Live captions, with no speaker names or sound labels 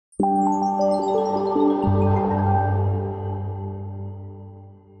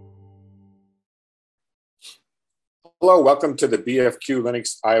Hello, welcome to the BFQ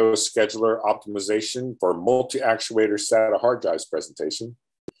Linux IO scheduler optimization for multi-actuator SATA hard drives presentation.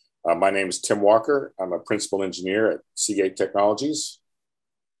 My name is Tim Walker. I'm a principal engineer at Seagate Technologies.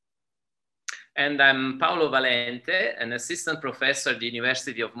 And I'm Paolo Valente, an assistant professor at the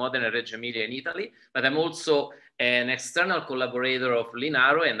University of Modena, Reggio, Emilia in Italy, but I'm also an external collaborator of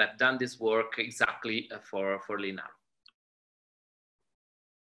Linaro, and I've done this work exactly for Linaro.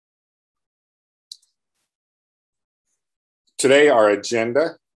 Today, our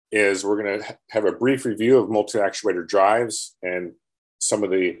agenda is we're going to have a brief review of multi-actuator drives and some of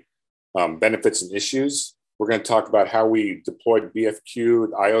the benefits and issues. We're going to talk about how we deployed BFQ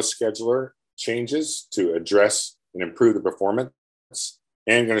IO scheduler changes to address and improve the performance,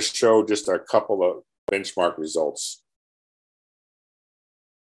 and going to show just a couple of benchmark results.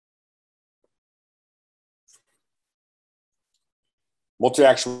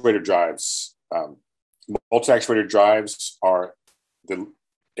 Multi-actuator drives. Multi-actuator drives are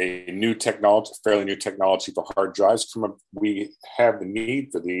a new technology, fairly new technology for hard drives. We have the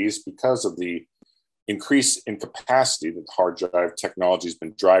need for these because of the increase in capacity that hard drive technology has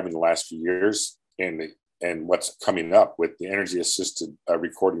been driving the last few years, and what's coming up with the energy-assisted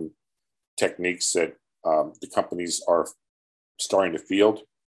recording techniques that the companies are starting to field.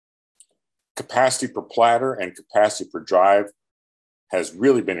 Capacity per platter and capacity per drive has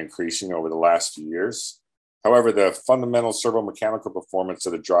really been increasing over the last few years. However, the fundamental servo-mechanical performance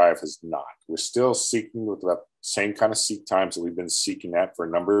of the drive has not. We're still seeking with the same kind of seek times that we've been seeking at for a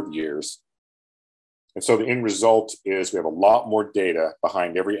number of years. And so the end result is we have a lot more data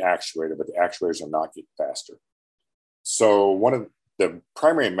behind every actuator, but the actuators are not getting faster. So one of the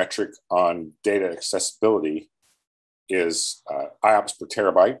primary metric on data accessibility is IOPS per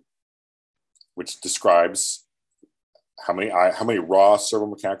terabyte, which describes how many raw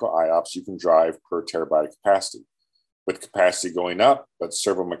servo-mechanical IOPS you can drive per terabyte of capacity. With capacity going up, but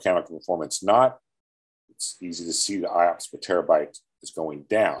servo-mechanical performance not, it's easy to see the IOPS per terabyte is going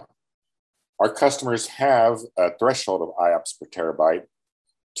down. Our customers have a threshold of IOPS per terabyte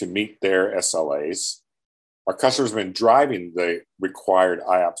to meet their SLAs. Our customers have been driving the required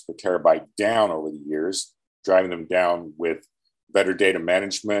IOPS per terabyte down over the years, driving them down with better data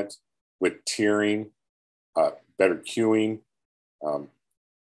management, with tiering, better queuing,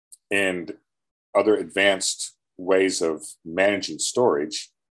 and other advanced ways of managing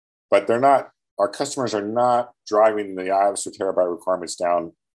storage. But our customers are not driving the IOPS per terabyte requirements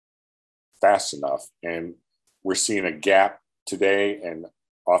down fast enough. And we're seeing a gap today and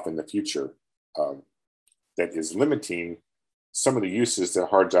often in the future that is limiting some of the uses that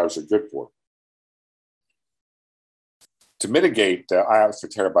hard drives are good for. To mitigate the IOPS per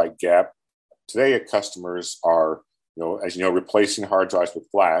terabyte gap, today, customers are, as you know, replacing hard drives with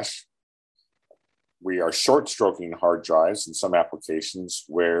flash. We are short-stroking hard drives in some applications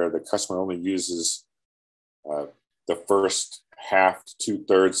where the customer only uses the first half to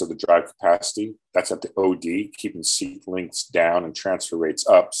 2/3 of the drive capacity. That's at the OD, keeping seek lengths down and transfer rates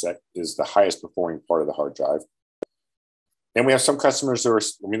up. So that is the highest performing part of the hard drive. And we have some customers that are,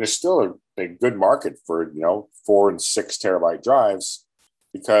 there's still a good market for, 4 and 6 terabyte drives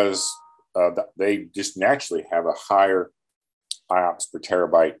because they just naturally have a higher IOPS per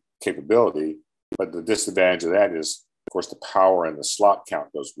terabyte capability, but the disadvantage of that is, of course, the power and the slot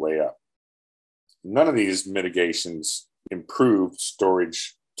count goes way up. None of these mitigations improve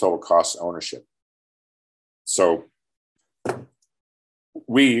storage total cost of ownership. So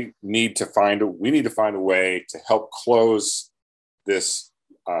we need to find a way to help close this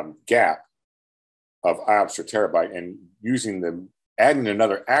gap of IOPS per terabyte, and adding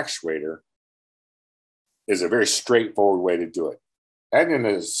another actuator is a very straightforward way to do it. Adding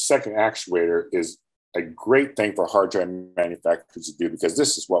a second actuator is a great thing for hard drive manufacturers to do because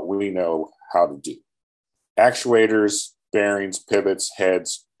this is what we know how to do. Actuators, bearings, pivots,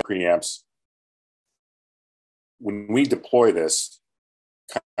 heads, preamps. When we deploy this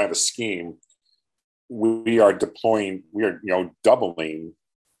kind of a scheme, we are doubling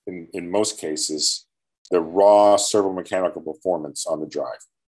in most cases the raw servo-mechanical performance on the drive.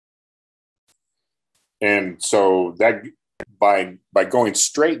 And so that by going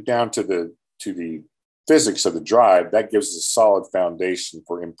straight down to the physics of the drive, that gives us a solid foundation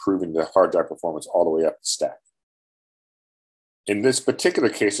for improving the hard drive performance all the way up the stack. In this particular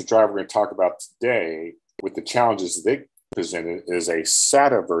case, the drive we're going to talk about today, with the challenges they presented, is a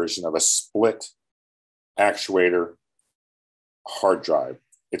SATA version of a split actuator hard drive.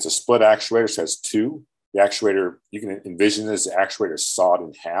 It's a split actuator, so it has two. The actuator, you can envision it as the actuator sawed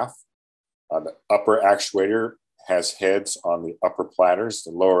in half. The upper actuator has heads on the upper platters.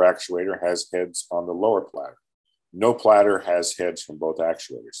 The lower actuator has heads on the lower platter. no platter has heads from both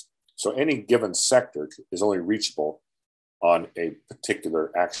actuators. So any given sector is only reachable on a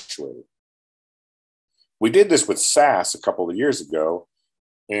particular actuator. We did this with SAS a couple of years ago,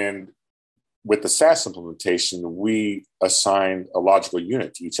 and with the SAS implementation, we assigned a logical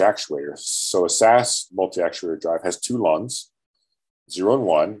unit to each actuator. So a SAS multi-actuator drive has two LUNs, 0 and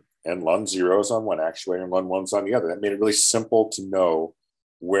 1, and LUN 0 is on one actuator and LUN 1 is on the other. That made it really simple to know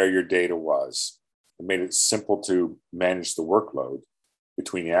where your data was. It made it simple to manage the workload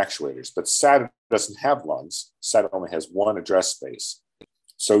between the actuators. But SATA doesn't have LUNs. SATA only has one address space.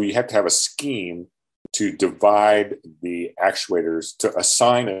 So you have to have a scheme to divide the actuators, to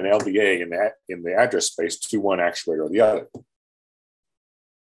assign an LDA in the address space to one actuator or the other.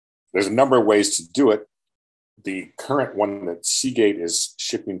 There's a number of ways to do it. The current one that Seagate is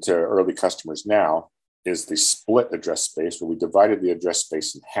shipping to early customers now is the split address space, where we divided the address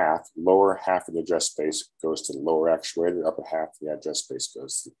space in half. Lower half of the address space goes to the lower actuator, the upper half of the address space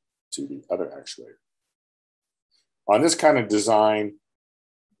goes to the other actuator. On this kind of design,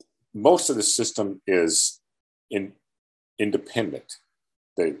 most of the system is independent.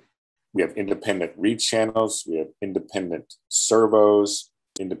 We have independent read channels, we have independent servos,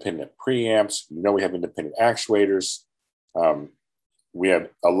 independent preamps. We have independent actuators. We have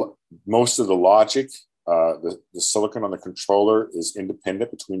most of the logic. The silicon on the controller is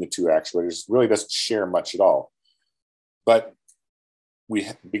independent between the two actuators. It really doesn't share much at all. But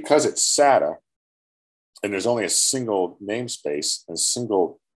because it's SATA, and there's only a single namespace and a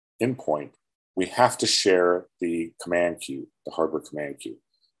single endpoint, we have to share the command queue, the hardware command queue.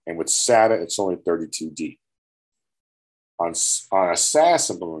 And with SATA, it's only 32D. On a SAS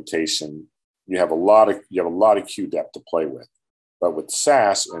implementation, you have a lot of queue depth to play with. But with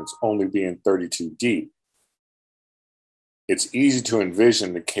SAS, and it's only being 32D, it's easy to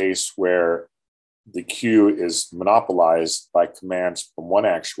envision the case where the queue is monopolized by commands from one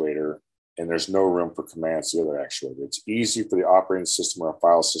actuator, and there's no room for commands to the other actuator. It's easy for the operating system or a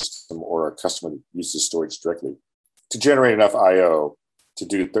file system or a customer that uses storage directly to generate enough I/O to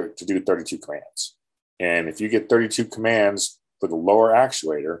do 32 commands. And if you get 32 commands for the lower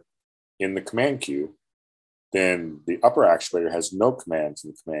actuator in the command queue, then the upper actuator has no commands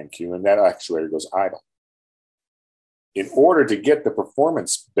in the command queue, and that actuator goes idle. In order to get the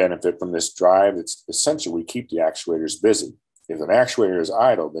performance benefit from this drive, it's essential we keep the actuators busy. If an actuator is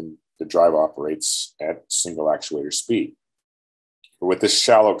idle, then the drive operates at single actuator speed. But with this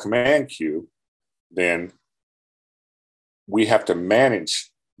shallow command queue, then we have to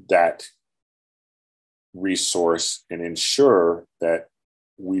manage that resource and ensure that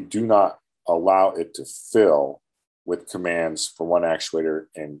we do not allow it to fill with commands for one actuator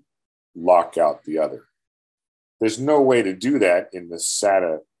and lock out the other. There's no way to do that in the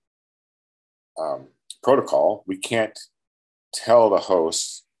SATA protocol. We can't tell the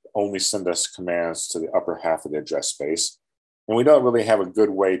host only send us commands to the upper half of the address space. And we don't really have a good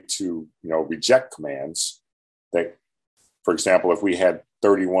way to reject commands that, for example, if we had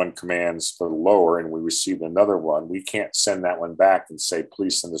 31 commands for the lower and we received another one, we can't send that one back and say,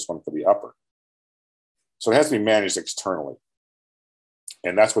 please send this one for the upper. So it has to be managed externally.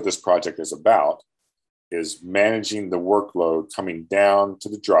 And that's what this project is about, is managing the workload coming down to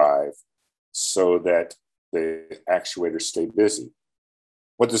the drive so that the actuators stay busy.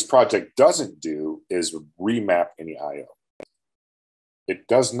 What this project doesn't do is remap any I/O. It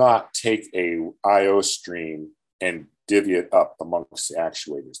does not take a I/O stream and divvy it up amongst the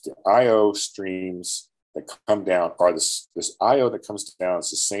actuators. The I/O streams that come down are this I/O that comes down is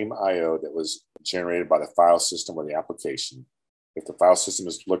the same I/O that was generated by the file system or the application. If the file system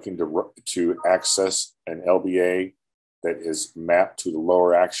is looking to access an LBA that is mapped to the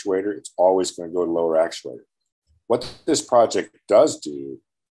lower actuator, it's always going to go to the lower actuator. What this project does do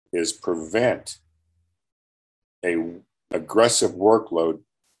is prevent an aggressive workload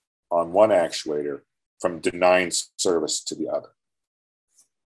on one actuator from denying service to the other.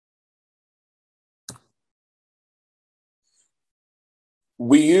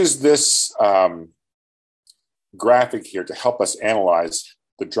 We use this graphic here to help us analyze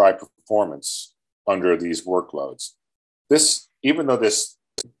the drive performance under these workloads. Even though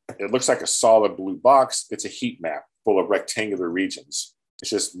it looks like a solid blue box, it's a heat map full of rectangular regions. It's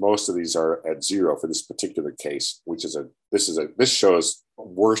just most of these are at 0 for this particular case, which is this shows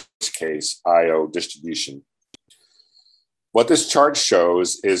worst case I/O distribution. What this chart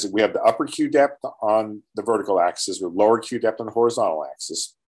shows is we have the upper queue depth on the vertical axis with lower queue depth on the horizontal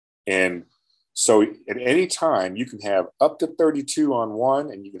axis. And so at any time, you can have up to 32 on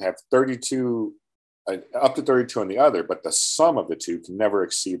one, and you can have 32, up to 32 on the other, but the sum of the two can never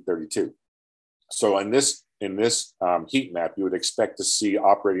exceed 32. So in this heat map, you would expect to see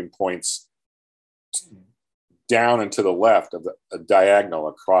operating points down and to the left of the diagonal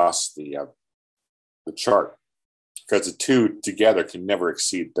across the chart, because the two together can never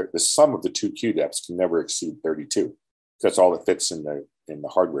exceed the sum of the two queue depths can never exceed 32. That's all that fits in the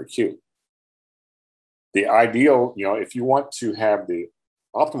hardware queue. The ideal, if you want to have the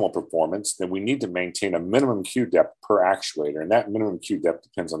optimal performance, then we need to maintain a minimum queue depth per actuator, and that minimum queue depth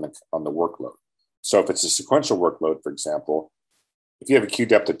depends on the workload. So if it's a sequential workload, for example, if you have a queue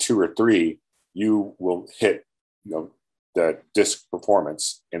depth of 2 or 3, you will hit the disk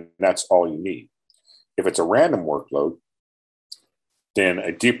performance, and that's all you need. If it's a random workload, then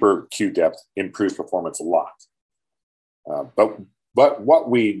a deeper queue depth improves performance a lot. But what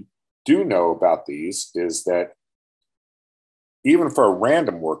we do know about these is that even for a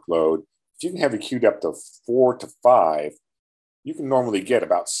random workload, if you can have a queue depth of 4 to 5, you can normally get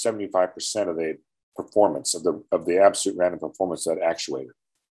about 75% of the performance of the absolute random performance of that actuator.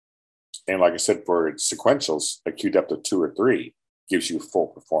 And like I said, for sequentials, a queue depth of 2 or 3 gives you full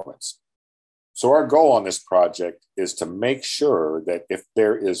performance. So our goal on this project is to make sure that if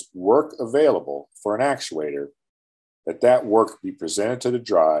there is work available for an actuator, that work be presented to the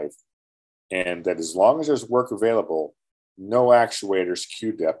drive, and that as long as there's work available, no actuator's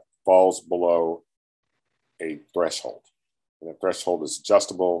queue depth falls below a threshold. And the threshold is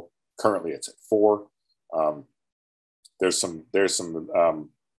adjustable. Currently, it's at 4. There's some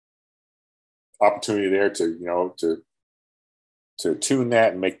opportunity there to tune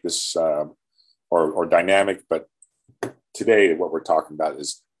that and make this or dynamic. But today, what we're talking about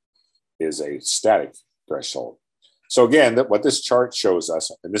is a static threshold. So again, what this chart shows us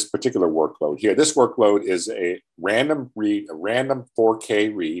in this particular workload here, this workload is a random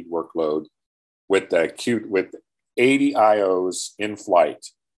 4K read workload with 80 IOs in flight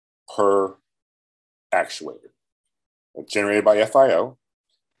per actuator, generated by FIO.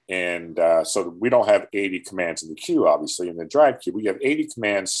 And so we don't have 80 commands in the queue, obviously. In the drive queue, we have 80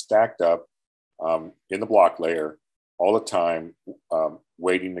 commands stacked up in the block layer all the time,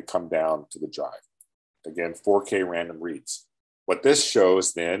 waiting to come down to the drive. Again, 4K random reads. What this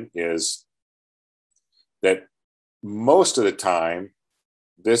shows then is that most of the time,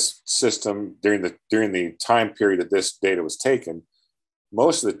 this system, during the time period that this data was taken,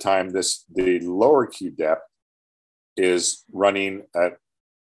 most of the time, the lower queue depth is running at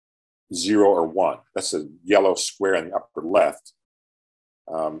 0 or 1. That's a yellow square in the upper left.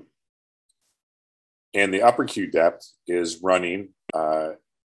 And the upper queue depth is running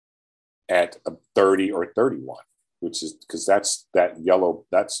at a 30 or 31, which is because that's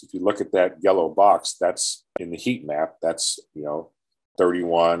if you look at that yellow box, that's in the heat map, that's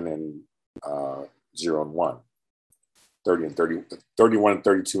 31 and 0 and 1, 30 and 30, 31 and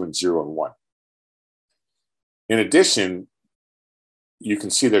 32 and 0 and 1. In addition, you can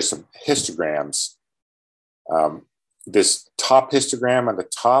see there's some histograms. This top histogram on the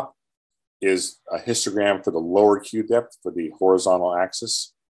top is a histogram for the lower queue depth for the horizontal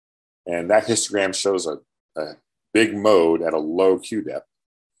axis. And that histogram shows a big mode at a low queue depth.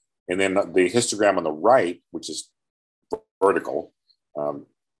 And then the histogram on the right, which is vertical,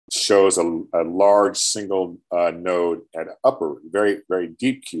 shows a large single node at upper, very, very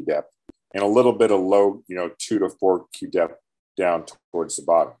deep queue depth, and a little bit of low, 2 to 4 queue depth down towards the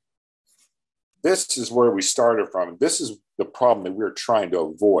bottom. This is where we started from. This is the problem that we're trying to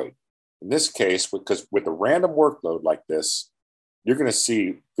avoid. In this case, because with a random workload like this, you're going to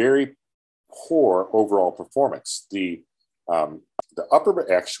see very poor overall performance. The upper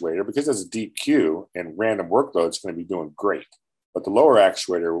actuator, because it's a deep queue and random workload, is going to be doing great. But the lower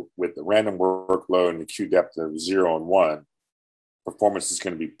actuator with the random workload and the queue depth of 0 and 1, performance is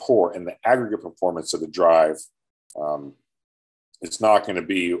going to be poor, and the aggregate performance of the drive, it's not going to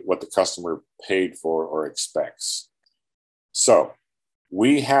be what the customer paid for or expects. So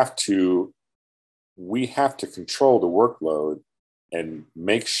we have to control the workload and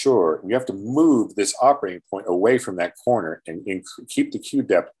make sure we have to move this operating point away from that corner and keep the queue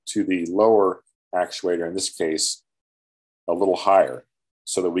depth to the lower actuator, in this case, a little higher,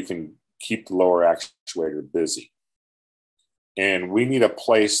 so that we can keep the lower actuator busy. And we need a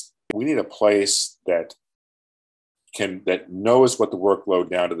place that knows what the workload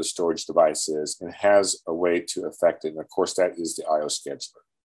down to the storage device is and has a way to affect it. And of course, that is the IO scheduler.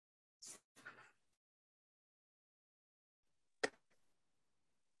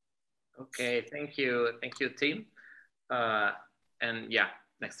 Okay, thank you, Tim. And yeah,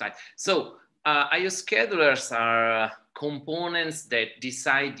 next slide. So IO schedulers are components that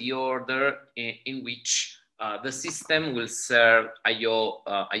decide the order in which the system will serve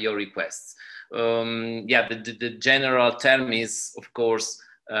IO requests. yeah, the general term is, of course,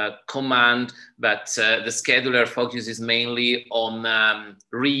 command, but the scheduler focuses mainly on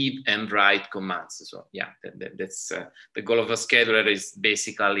read and write commands. So yeah, that's the goal of a scheduler is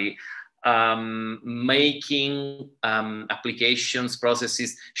basically making applications,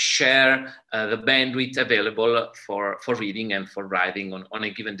 processes share the bandwidth available for reading and for writing on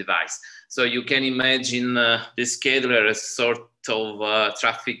a given device. So you can imagine the scheduler as sort of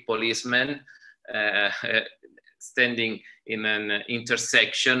traffic policeman standing in an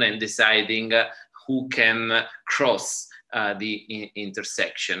intersection and deciding who can cross the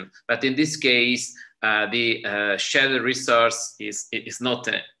intersection. But in this case, the shared resource is not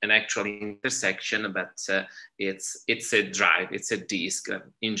an actual intersection, but it's a drive, it's a disk.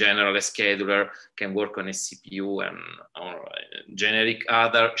 In general, a scheduler can work on a CPU and or generic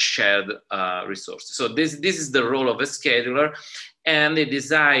other shared resources. So this is the role of a scheduler, and it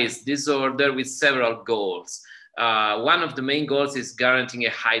designs this order with several goals. One of the main goals is guaranteeing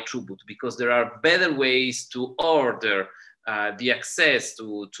a high throughput, because there are better ways to order the access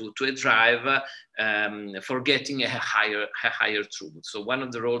to a drive for getting a higher throughput. So one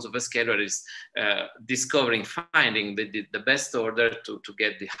of the roles of a scheduler is discovering, finding the best order to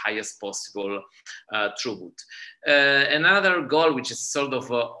get the highest possible throughput. Another goal, which is sort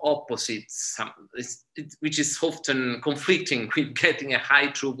of opposite, which is often conflicting with getting a high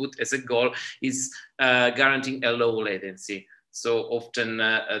throughput as a goal, is guaranteeing a low latency. So often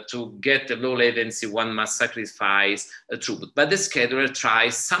to get a low latency, one must sacrifice a throughput. But the scheduler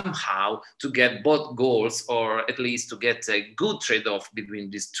tries somehow to get both goals, or at least to get a good trade-off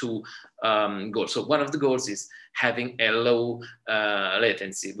between these two goals. So one of the goals is having a low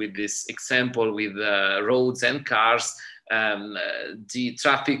latency. With this example with roads and cars, the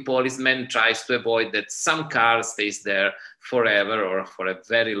traffic policeman tries to avoid that some car stays there forever or for a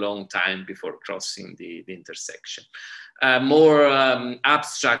very long time before crossing the intersection. More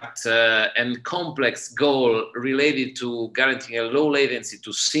abstract and complex goal related to guaranteeing a low latency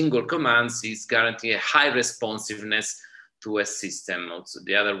to single commands is guaranteeing a high responsiveness to a system. Also,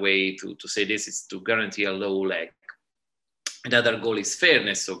 the other way to say this is to guarantee a low lag. Another goal is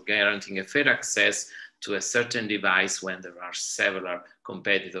fairness, so guaranteeing a fair access to a certain device when there are several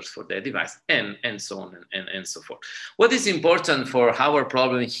competitors for that device, and so on and so forth. What is important for our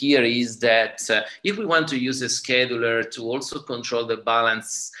problem here is that if we want to use a scheduler to also control the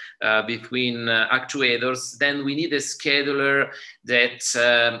balance between actuators, then we need a scheduler that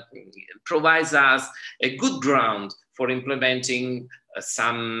provides us a good ground for implementing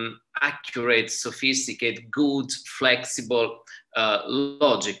some accurate, sophisticated, good, flexible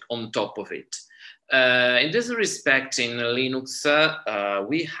logic on top of it. In this respect, in Linux,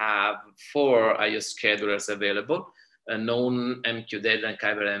 we have 4 IO schedulers available, known MQDEL and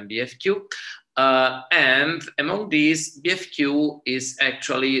Kyber and BFQ. And among these, BFQ is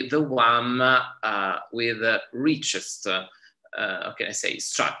actually the one with the richest, how can I say,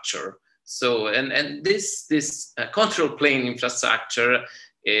 structure. So, and this control plane infrastructure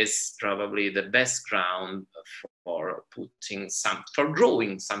is probably the best ground for putting for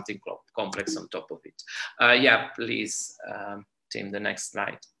growing something complex on top of it. Yeah, please, Tim, the next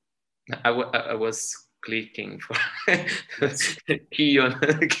slide. I was clicking for key on.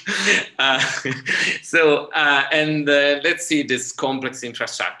 Let's see this complex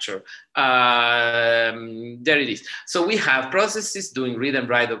infrastructure. There it is. So we have processes doing read and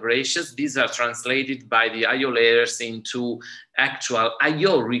write operations. These are translated by the IO layers into actual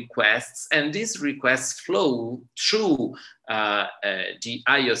IO requests, and these requests flow through the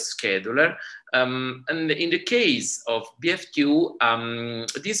IO scheduler. And in the case of BFQ,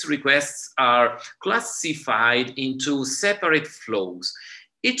 these requests are classified into separate flows.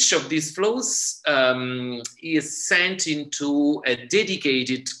 Each of these flows is sent into a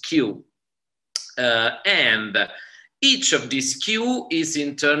dedicated queue. And each of these queue is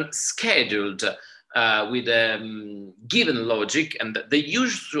in turn scheduled with a given logic, and the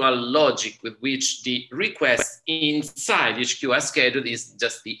usual logic with which the requests inside each queue are scheduled is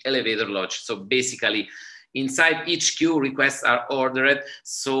just the elevator logic. So basically, inside each queue, requests are ordered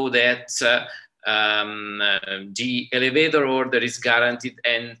so that the elevator order is guaranteed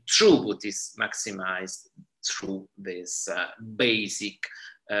and throughput is maximized through this basic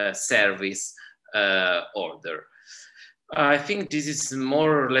service order. I think this is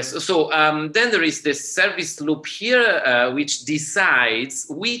more or less. So then there is this service loop here, which decides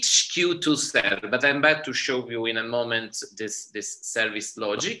which queue to serve. But I'm about to show you in a moment this service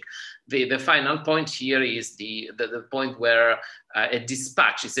logic. the final point here is the point where a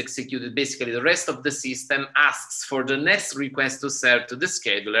dispatch is executed. Basically, the rest of the system asks for the next request to serve to the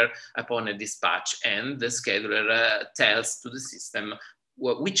scheduler upon a dispatch, and the scheduler tells to the system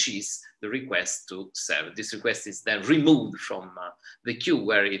which is the request to serve. This request is then removed from the queue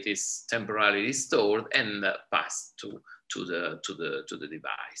where it is temporarily stored and passed to the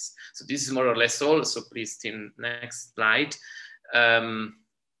device. So this is more or less all. So please, Tim, next slide. I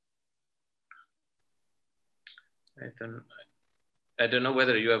don't know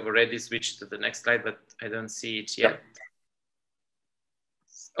whether you have already switched to the next slide, but I don't see it yet. Yep.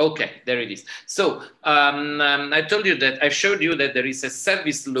 Okay, there it is. So I told you that I showed you that there is a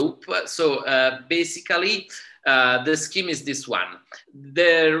service loop. So basically, the scheme is this one.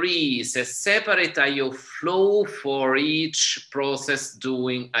 There is a separate I/O flow for each process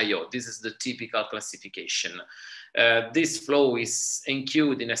doing I/O. This is the typical classification. This flow is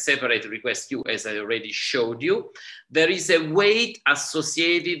enqueued in a separate request queue, as I already showed you. There is a wait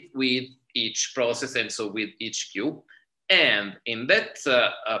associated with each process, and so with each queue. And in that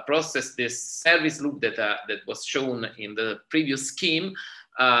process, this service loop that was shown in the previous scheme,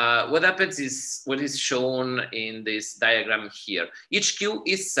 what happens is what is shown in this diagram here. Each queue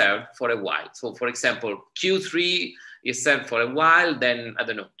is served for a while. So for example, Q3 is served for a while, then, I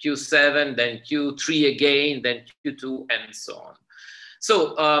don't know, Q7, then Q3 again, then Q2, and so on.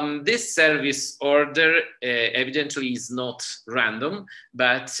 So this service order evidently is not random,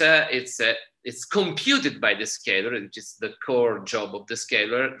 but it's computed by the scheduler, which is the core job of the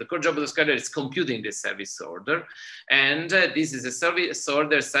scheduler. The core job of the scheduler is computing the service order. And this is a service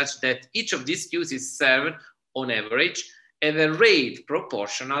order such that each of these queues is served on average at a rate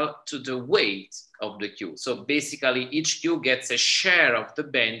proportional to the weight of the queue. So basically, each queue gets a share of the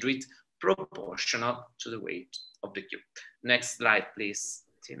bandwidth proportional to the weight of the queue. Next slide, please,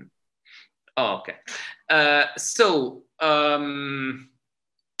 Tim. Oh, okay. That's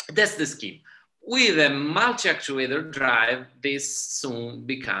the scheme. With a multi-actuator drive, this soon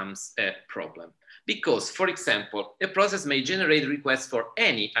becomes a problem. Because, for example, a process may generate requests for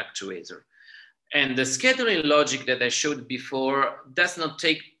any actuator. And the scheduling logic that I showed before does not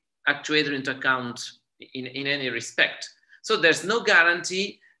take actuator into account in any respect. So there's no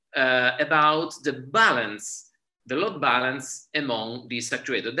guarantee about the balance, the load balance among these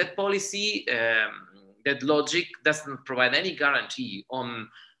actuators. That policy, that logic doesn't provide any guarantee on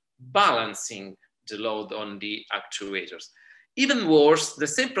balancing the load on the actuators. Even worse, the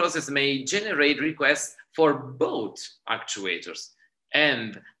same process may generate requests for both actuators.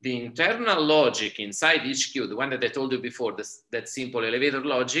 And the internal logic inside each queue, the one that I told you before, that simple elevator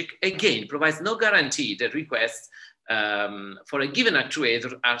logic, again, provides no guarantee that requests for a given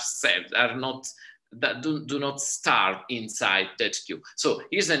actuator are served, do not start inside that queue. So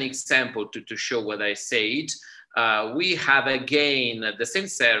here's an example to show what I said. We have again the same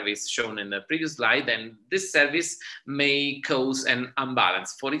service shown in the previous slide, and this service may cause an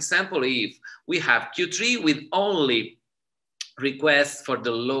imbalance. For example, if we have Q3 with only requests for the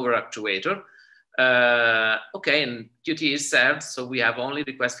lower actuator, okay, and Qt is served, so we have only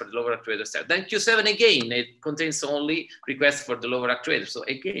requests for the lower actuator served. Then Q7 again, it contains only requests for the lower actuator. So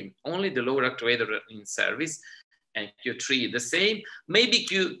again, only the lower actuator in service, and Q3 the same. Maybe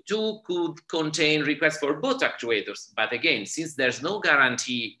Q2 could contain requests for both actuators, but again, since there's no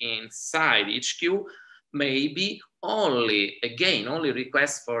guarantee inside each queue, maybe only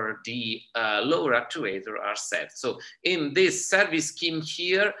requests for the lower actuator are set. So in this service scheme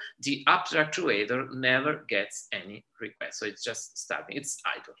here, the upper actuator never gets any request. So it's just starting, it's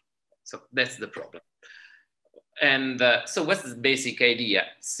idle. So that's the problem. And so what's the basic idea?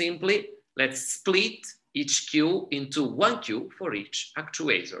 Simply, let's split each queue into one queue for each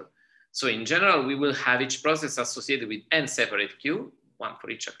actuator. So in general, we will have each process associated with n separate queue, one for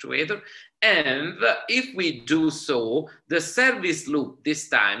each actuator. And if we do so, the service loop this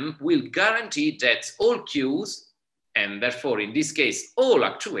time will guarantee that all queues, and therefore in this case, all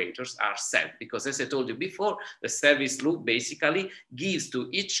actuators are set, because as I told you before, the service loop basically gives to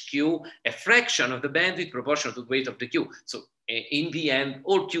each queue a fraction of the bandwidth proportional to the weight of the queue. So in the end,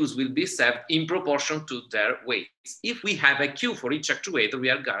 all queues will be served in proportion to their weights. If we have a queue for each actuator, we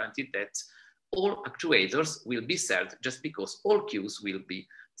are guaranteed that all actuators will be served just because all queues will be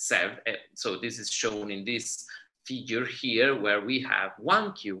served. So this is shown in this figure here, where we have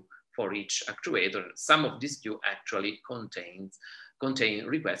one queue for each actuator. Some of this queue actually contain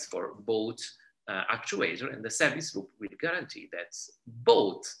requests for both actuator, and the service loop will guarantee that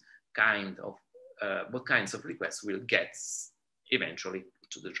both kinds of requests will get eventually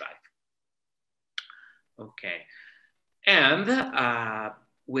to the drive. Okay, and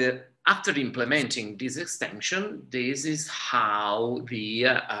after implementing this extension, this is how the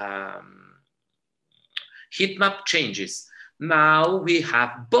heat map changes. Now we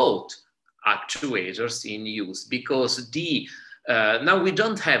have both actuators in use because now we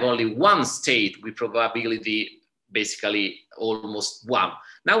don't have only one state with probability basically almost 1.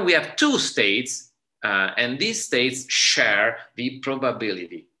 Now we have 2 states and these states share the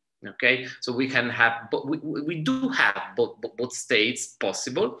probability. Okay, so we can have, we do have both states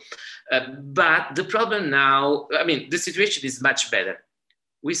possible, but the problem now, I mean, the situation is much better.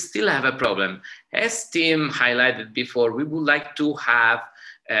 We still have a problem. As Tim highlighted before, we would like to have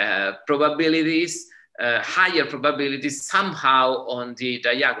probabilities, higher probabilities somehow on the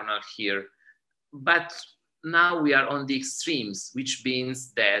diagonal here. But now we are on the extremes, which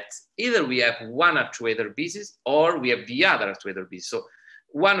means that either we have one actuator busy or we have the other actuator busy. So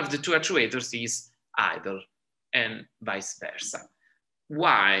one of the 2 actuators is idle and vice versa.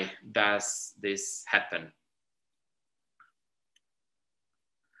 Why does this happen?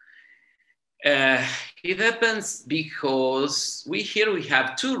 It happens because here we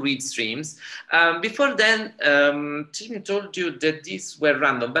have 2 read streams. Before then, Tim told you that these were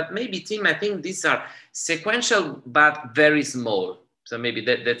random, but maybe Tim, I think these are sequential but very small. So maybe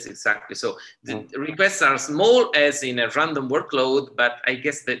that's exactly so. The requests are small as in a random workload, but I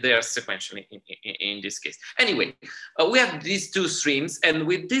guess that they are sequential in this case. Anyway, we have these 2 streams, and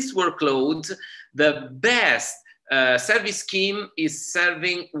with this workload, the best service scheme is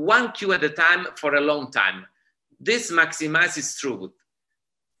serving 1 queue at a time for a long time. This maximizes throughput,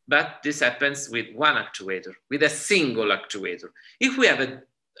 but this happens with one actuator, with a single actuator. If we have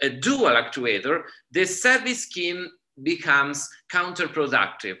a dual actuator, the service scheme becomes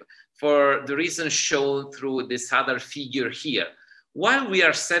counterproductive for the reason shown through this other figure here. While we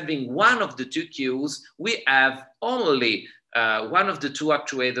are serving one of the 2 queues, we have only one of the 2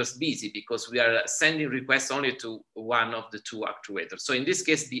 actuators busy because we are sending requests only to one of the 2 actuators. So in this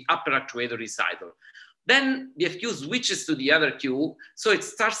case, the upper actuator is idle. Then BFQ switches to the other queue, so it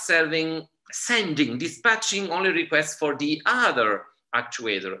starts dispatching only requests for the other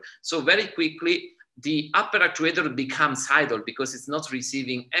actuator. So very quickly, the upper actuator becomes idle because it's not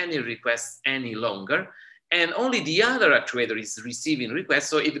receiving any requests any longer, and only the other actuator is receiving requests,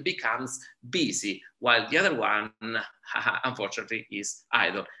 so it becomes busy, while the other one, unfortunately, is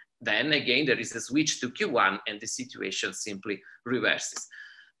idle. Then again, there is a switch to Q1 and the situation simply reverses.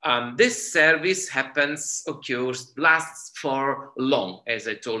 This service lasts for long, as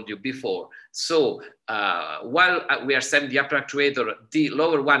I told you before. So while we are sending the upper actuator, the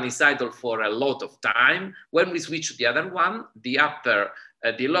lower one is idle for a lot of time. When we switch to the other one, the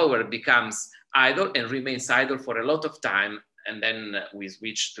lower becomes idle and remains idle for a lot of time. And then we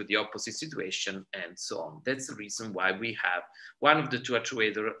switch to the opposite situation and so on. That's the reason why we have one of the 2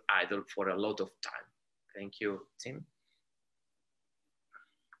 actuators idle for a lot of time. Thank you, Tim.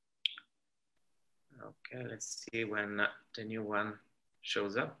 Okay, let's see when the new one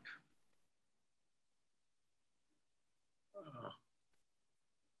shows up.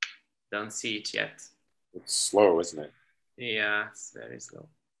 Don't see it yet. It's slow, isn't it? Yeah, it's very slow.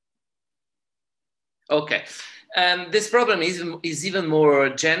 Okay, this problem is even more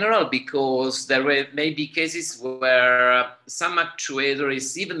general because there may be cases where some actuator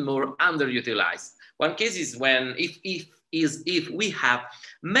is even more underutilized. One case is when if we have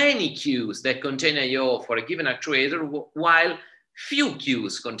many queues that contain I/O for a given actuator, while few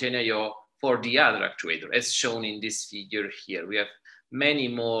queues contain I/O for the other actuator, as shown in this figure here. We have many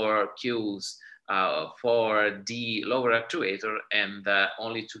more queues for the lower actuator and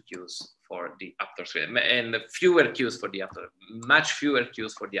only 2 queues for the upper actuator, and fewer queues for the upper, much fewer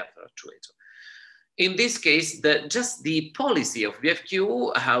queues for the upper actuator. In this case, just the policy of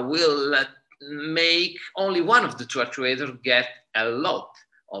BFQ will make only one of the 2 actuators get a lot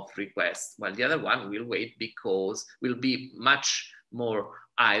of requests, while the other one will wait because will be much more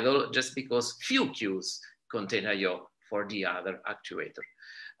idle just because few queues contain I/O for the other actuator.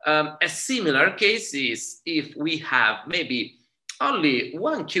 A similar case is if we have maybe only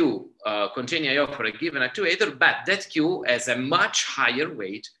one queue containing I/O for a given actuator, but that queue has a much higher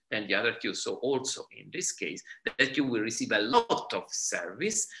weight than the other queue. So also in this case, that queue will receive a lot of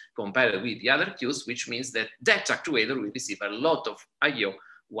service compared with the other queues, which means that that actuator will receive a lot of I/O,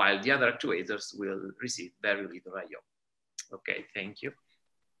 while the other actuators will receive very little I/O. Okay, thank you.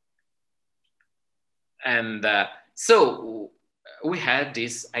 And so we had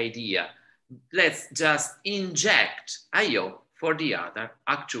this idea. Let's just inject I/O for the other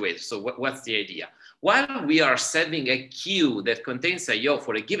actuator. So what's the idea? While we are serving a queue that contains I/O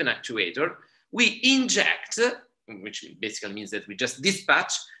for a given actuator, we inject which basically means that we just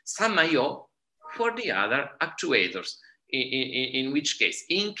dispatch some IO for the other actuators. In which case,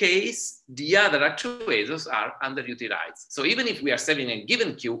 in case the other actuators are underutilized. So even if we are serving a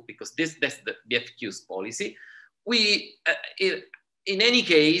given queue, because that's the BFQ's policy, we, in any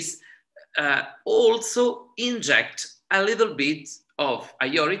case, also inject a little bit of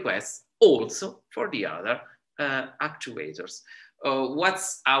IO requests also for the other actuators.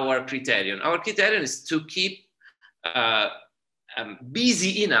 What's our criterion? Our criterion is to keep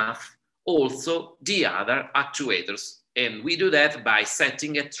busy enough also the other actuators. And we do that by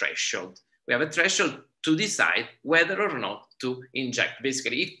setting a threshold. We have a threshold to decide whether or not to inject.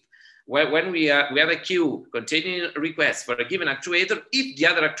 Basically, if, when we have a queue containing requests for a given actuator, if the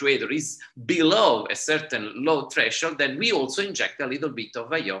other actuator is below a certain load threshold, then we also inject a little bit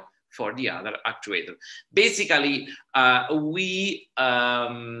of IO for the other actuator. Basically, we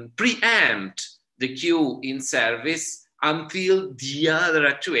preempt the queue in service until the other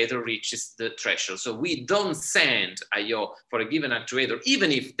actuator reaches the threshold. So we don't send IO for a given actuator,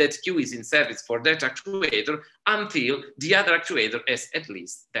 even if that queue is in service for that actuator, until the other actuator has at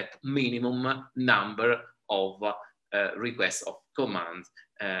least that minimum number of requests of command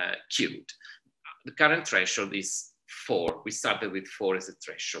queued. The current threshold is 4. We started with 4 as a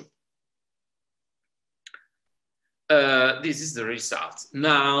threshold. This is the result.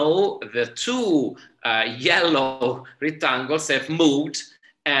 Now the two yellow rectangles have moved,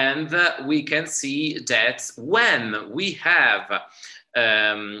 and we can see that when we have,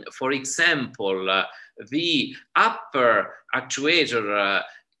 for example, the upper actuator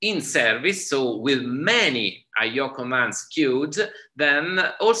in service, so with many IO commands queued, then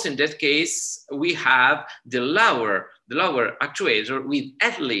also in that case, we have the lower actuator with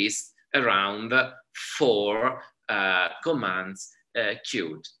at least around 4 commands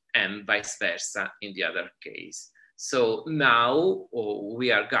queued, and vice versa in the other case. So now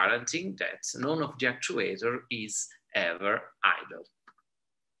we are guaranteeing that none of the actuator is ever idle.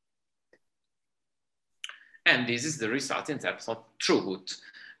 And this is the result in terms of throughput.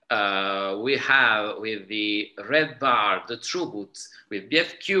 We have with the red bar the throughput with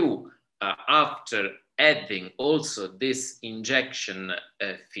BFQ after adding also this injection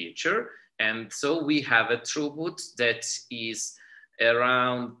feature. And so we have a throughput that is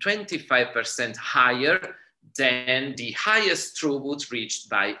around 25% higher than the highest throughput reached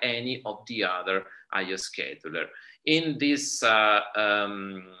by any of the other IO scheduler. In this,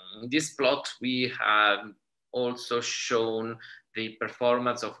 this plot, we have also shown the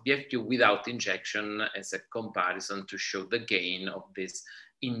performance of BFQ without injection as a comparison to show the gain of this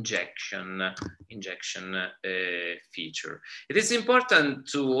injection feature. It is important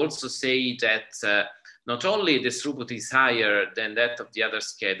to also say that not only the throughput is higher than that of the other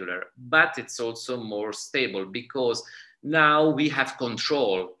scheduler, but it's also more stable, because now we have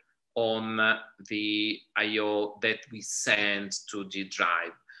control on the IO that we send to the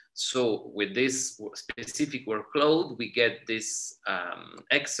drive. So with this specific workload, we get this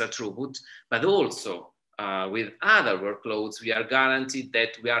extra throughput, but also with other workloads, we are guaranteed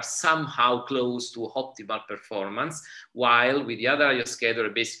that we are somehow close to optimal performance, while with the other IO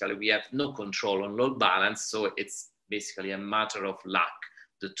scheduler, basically we have no control on load balance. So it's basically a matter of luck,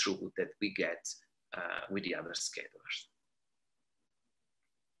 the throughput that we get with the other schedulers.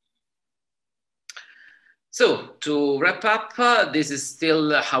 So to wrap up, this is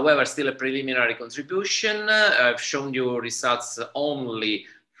still, however, still a preliminary contribution. I've shown you results only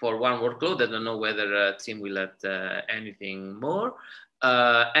for one workload. I don't know whether Tim will add anything more.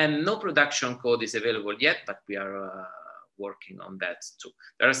 And no production code is available yet, but we are working on that too.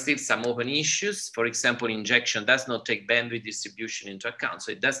 There are still some open issues. For example, injection does not take bandwidth distribution into account.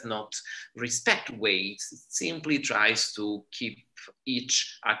 So it does not respect weights. It simply tries to keep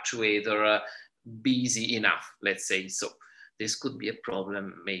each actuator busy enough, let's say. So this could be a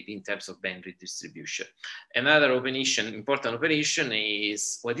problem maybe in terms of bandwidth distribution. Another important open issue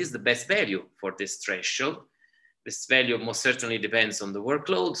is what is the best value for this threshold? This value most certainly depends on the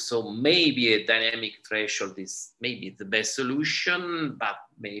workload. So maybe a dynamic threshold is maybe the best solution, but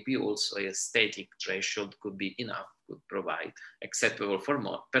maybe also a static threshold could be enough, could provide acceptable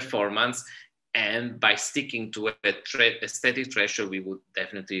performance. And by sticking to a static threshold, we would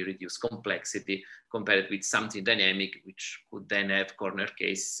definitely reduce complexity compared with something dynamic, which could then have corner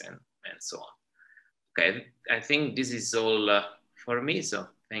cases and so on. Okay, I think this is all for me. So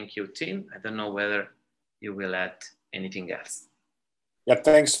thank you, Tim. I don't know whether you will add anything else. Yeah,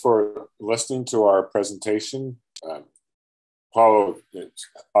 thanks for listening to our presentation. Paolo's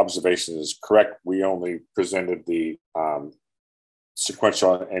observation is correct. We only presented the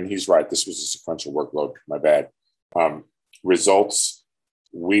sequential, and he's right, this was a sequential workload, my bad. Results,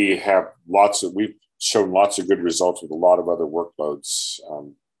 we've shown lots of good results with a lot of other workloads.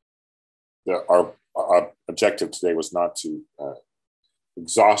 Our objective today was not to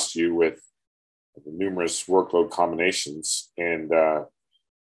exhaust you with the numerous workload combinations. And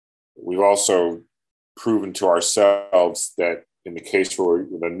we've also proven to ourselves that in the case where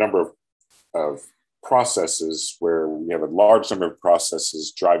with a number of processes where we have a large number of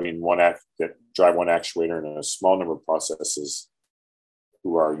processes driving that drive one actuator and a small number of processes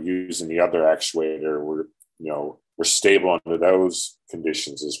who are using the other actuator, we're stable under those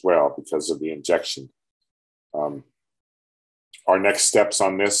conditions as well because of the injection. Our next steps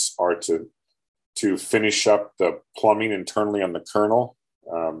on this are to finish up the plumbing internally on the kernel.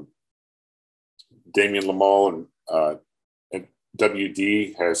 Damien Lamole and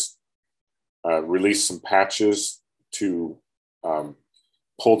WD has released some patches to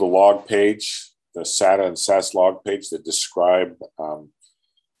pull the log page, the SATA and SAS log page that describe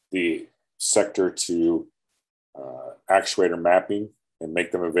the sector to actuator mapping and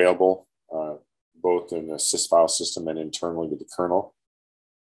make them available both in the sys file system and internally to the kernel.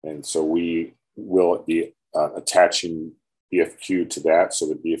 And so we will be attaching BFQ to that, so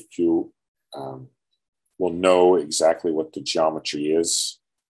the BFQ will know exactly what the geometry is.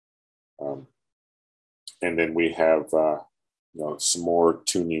 And then we have some more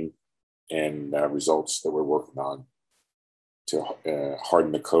tuning and results that we're working on to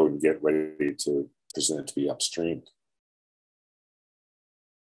harden the code and get ready to present it to be upstreamed.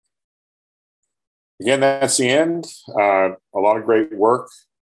 Again, that's the end. A lot of great work.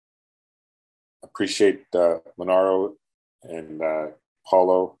 Appreciate Lenaro and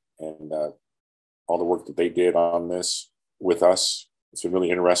Paolo and all the work that they did on this with us. It's been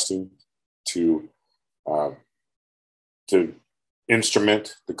really interesting to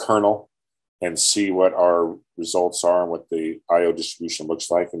instrument the kernel and see what our results are and what the IO distribution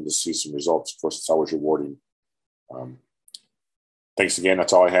looks like, and to see some results. Of course, it's always rewarding. Thanks again.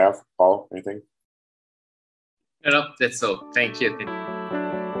 That's all I have. Paolo, anything? No, that's all. Thank you.